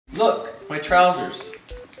Look, my trousers.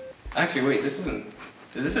 Actually, wait, this isn't.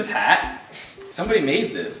 Is this his hat? Somebody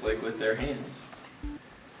made this, like, with their hands.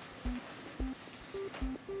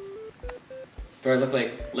 Do I look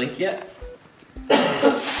like Link yet?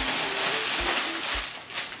 What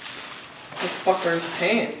the fuck are his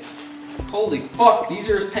pants? Holy fuck, these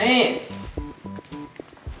are his pants!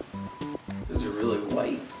 Those are really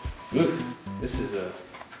white. Oof, this is a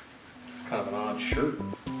kind of an odd shirt.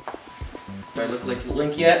 Do I look like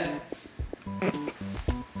Link yet?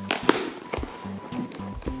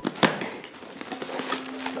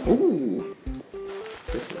 Ooh,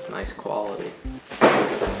 this is nice quality.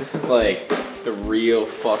 This is like the real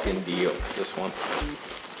fucking deal, this one.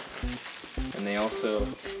 And they also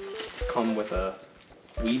come with a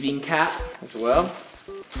weaving cap as well,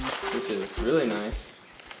 which is really nice.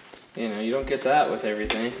 You know, you don't get that with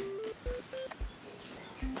everything.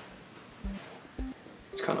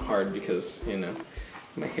 It's kind of hard because, you know,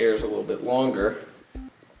 my hair is a little bit longer.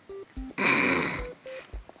 Do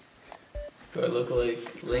I look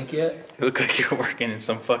like Link yet? You look like you're working in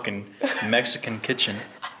some fucking Mexican kitchen.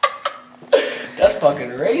 That's fucking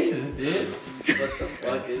racist, dude. What the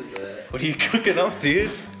fuck is that? What are you cooking up,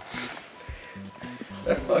 dude?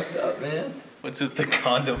 That's fucked up, man. What's with the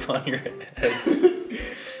condom on your head?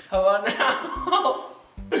 How about now?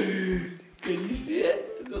 Can you see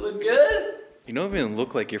it? Does it look good? You don't even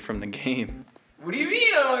look like you're from the game. What do you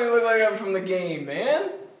mean I don't even look like I'm from the game,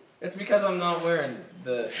 man? It's because I'm not wearing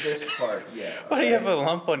this part yet. Okay? Why do you have a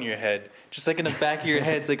lump on your head? Just like in the back of your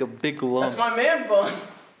head, it's like a big lump. That's my man bun.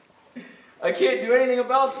 I can't do anything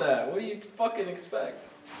about that. What do you fucking expect?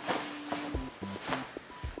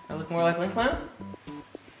 I look more like Link now?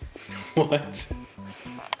 What?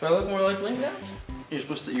 Do I look more like Link now? You're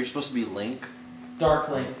supposed to be Link. Dark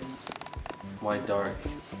Link. Why dark?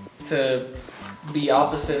 To be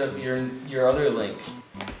opposite of your other Link.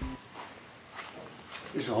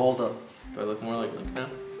 There's a hold up. Do I look more like Link now?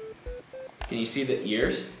 Can you see the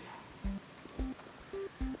ears?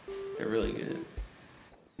 They're really good.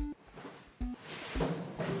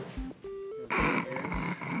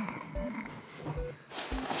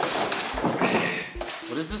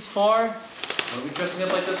 What is this for? What are we dressing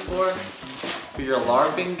up like this for? For your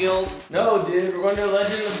LARPing guild? No, dude, we're going to a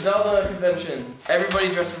Legend of Zelda convention. Everybody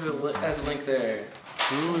dresses as a Link there.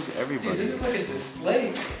 Who is everybody? Dude, this is like a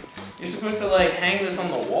display. You're supposed to like hang this on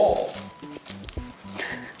the wall.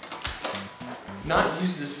 Not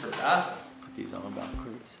use this for battle. Put these on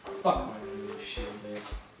backwards. Fuck my shield, dude.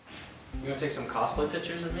 You wanna take some cosplay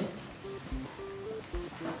pictures of me?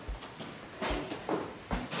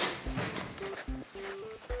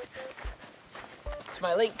 It's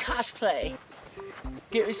my Link cosplay.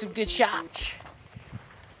 Get me some good shots.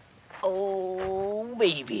 Oh,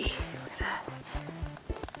 baby. Look at that.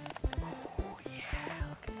 Oh, yeah,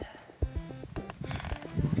 look at that.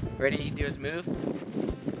 Ready to do his move?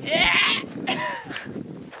 Yeah!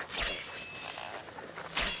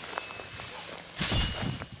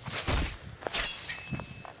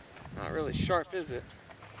 It's not really sharp, is it?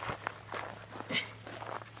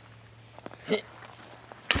 It's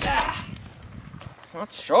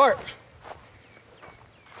not sharp.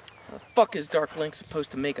 How the fuck is Dark Link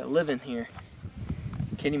supposed to make a living here?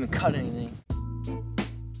 Can't even cut anything.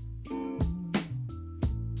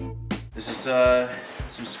 This is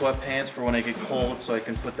some sweatpants for when I get cold, so I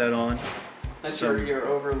can put that on. That's Some your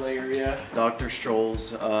overlayer, yeah. Dr.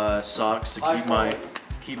 Stroll's socks to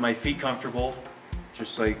keep my feet comfortable,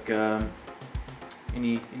 just like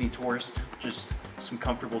any tourist. Just some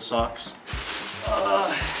comfortable socks.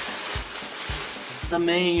 The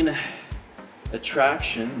main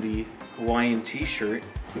attraction, the Hawaiian T-shirt.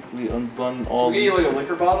 Quickly unbutton all. So we get you like a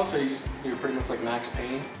liquor bottle, so you're pretty much like Max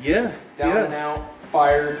Payne. Yeah. Down and out,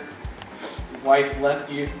 fired. Your wife left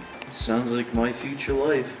you. Sounds like my future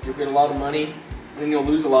life. You'll get a lot of money, then you'll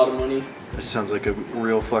lose a lot of money. This sounds like a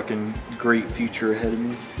real fucking great future ahead of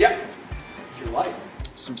me. Yep. It's your life.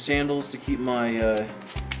 Some sandals to keep my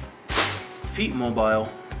feet mobile.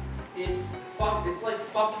 It's like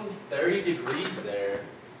fucking 30 degrees there.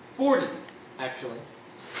 40, actually.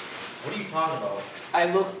 What are you talking about? I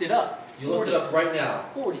looked it up. You looked it up right now.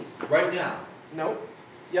 40s. Right now. Nope.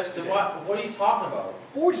 Yesterday. Then what are you talking about?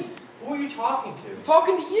 40s. Who are you talking to? I'm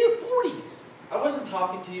talking to you, 40s. I wasn't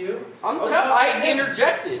talking to you. I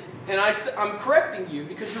interjected, and I'm correcting you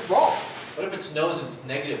because you're wrong. What if it snows and it's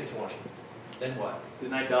 -20? Then what?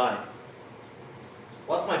 Then I die.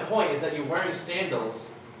 Well, that's my point, is that you're wearing sandals.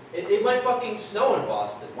 It might fucking snow in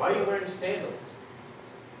Boston. Why are you wearing sandals?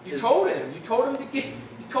 You told him. You told him to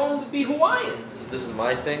be Hawaiian. This is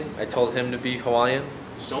my thing. I told him to be Hawaiian.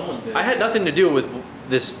 Someone did. I had nothing to do with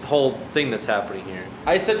this whole thing that's happening here.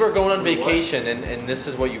 I said we're going on vacation and this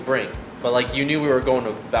is what you bring. But like you knew we were going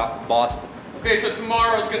to Boston. Okay, so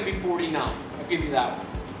tomorrow's gonna be 49. I'll give you that one.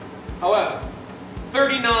 However,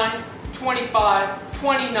 39, 25,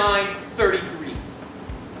 29, 33.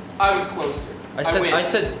 I was closer. I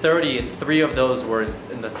said 30 and 3 of those were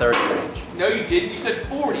in the 30 range. No, you didn't. You said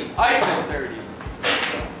 40. I said 30.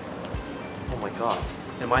 Oh my god.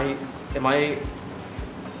 Am I...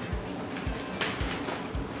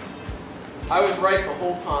 I was right the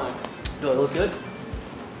whole time. Do I look good?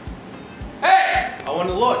 Hey! I want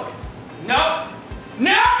to look. No!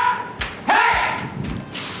 No! Hey!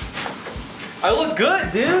 I look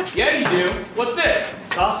good, dude. Yeah, you do. What's this?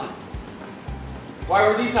 Toss it. Why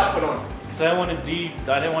were these not put on? Because I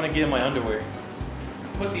didn't want to get in my underwear.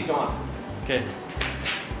 Put these on. Okay.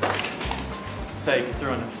 Just thought you could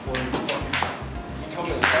throw on the floor. You told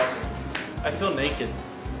me this awesome. I feel naked.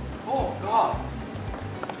 Oh, God.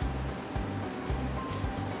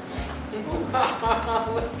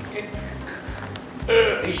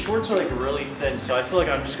 These shorts are like really thin, so I feel like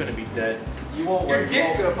I'm just gonna be dead. You won't Your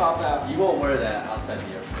dick's gonna pop out. You won't wear that outside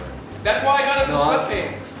the airport. That's why I got him the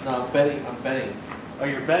sweatpants. No, I'm betting. Oh,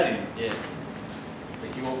 you're betting? Yeah.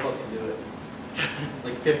 Like you won't fucking do it.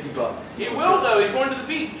 Like $50. He will though. He's going to the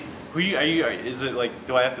beach. Is it like,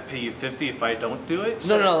 do I have to pay you 50 if I don't do it?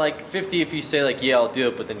 No, like 50 if you say like, yeah, I'll do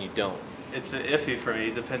it, but then you don't. It's iffy for me.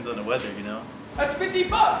 It depends on the weather, you know? That's $50.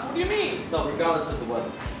 What do you mean? No, regardless of the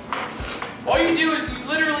weather. All you do is you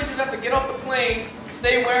literally just have to get off the plane,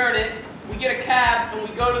 stay wearing it. We get a cab and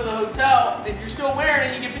we go to the hotel. If you're still wearing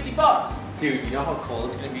it, you get $50. Dude, you know how cold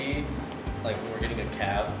it's gonna be? Like when we're getting a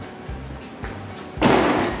cab?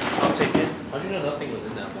 I'll take it. How'd you know nothing was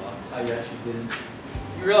in that box? I actually didn't.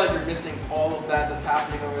 You realize you're missing all of that that's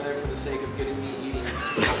happening over there for the sake of getting me eating.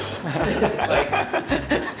 Like,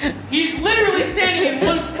 he's literally standing in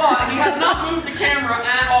one spot. He has not moved the camera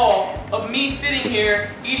at all of me sitting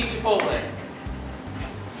here eating Chipotle.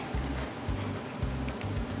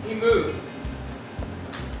 He moved.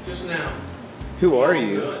 Just now. Who are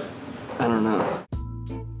you? Good. I don't know.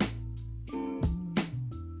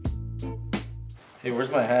 Hey,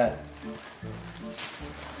 where's my hat?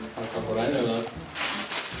 What I know of.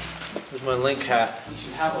 Where's my link hat? You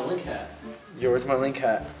should have a link hat. Yo, where's my link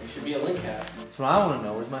hat? There should be a link hat. That's what I want to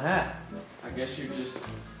know. Where's my hat? I guess you're just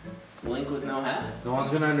link with no hat. No one's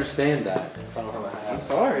gonna understand that if I don't have a I'm hat.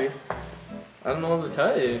 sorry. I don't know what to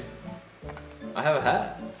tell you. I have a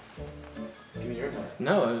hat. Give me your hat.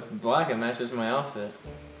 No, it's black. It matches my outfit.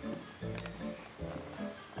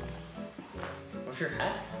 Where's your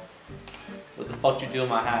hat? What the fuck you do with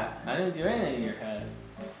my hat? I didn't do anything in your hat.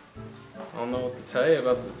 I don't know what to tell you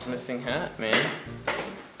about this missing hat, man.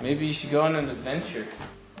 Maybe you should go on an adventure.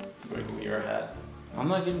 You wanna give me your hat? I'm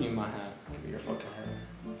not giving you my hat. Give me your fucking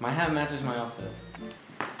hat. My hat matches my outfit.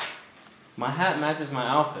 My hat matches my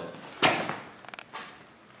outfit.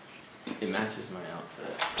 It matches my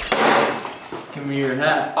outfit. Give me your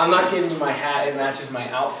hat. I'm not giving you my hat. It matches my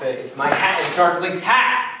outfit. It's my hat. It's Dark Link's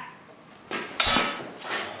hat.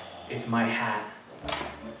 It's my hat.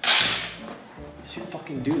 Does he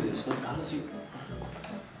fucking do this? Like, how does he...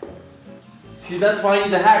 See, that's why I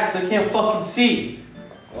need the hat, because I can't fucking see.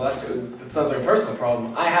 Well, that sounds like a personal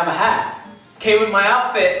problem. I have a hat. Came with my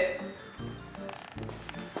outfit.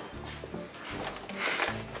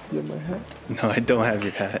 You have my hat? No, I don't have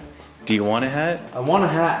your hat. Do you want a hat? I want a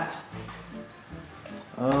hat.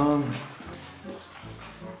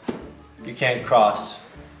 You can't cross.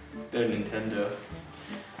 They're Nintendo.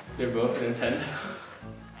 They're both Nintendo.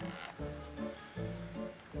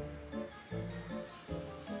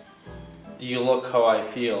 Do you look how I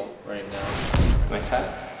feel right now? Nice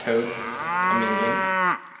hat. Toad. I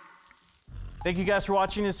mean, Thank you guys for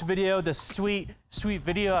watching this video, this sweet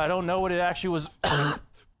video. I don't know what it actually was. I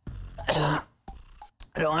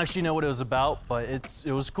don't actually know what it was about, but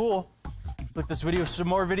it was cool. Click this video for some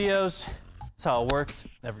more videos. That's how it works.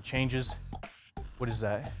 Never changes. What is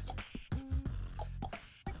that?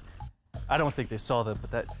 I don't think they saw that,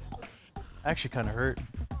 but that actually kind of hurt.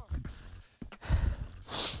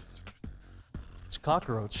 It's a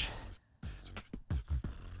cockroach.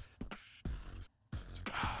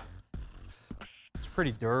 It's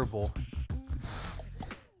pretty durable.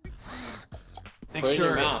 Put it in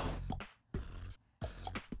your mouth.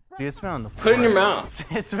 Dude, it's been on the floor. Put it in your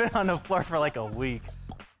mouth. It's been on the floor for like a week.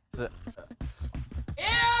 So,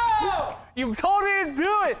 Ew! you told me to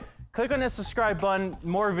do it! Click on that subscribe button.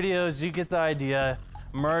 More videos, you get the idea.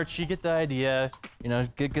 Merch, you get the idea. You know,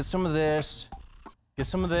 get some of this. Get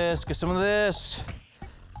some of this. Get some of this.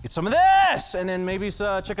 Get some of this! And then maybe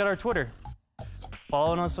check out our Twitter.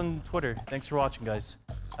 following us on Twitter. Thanks for watching, guys.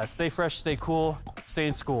 Stay fresh, stay cool, stay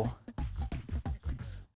in school.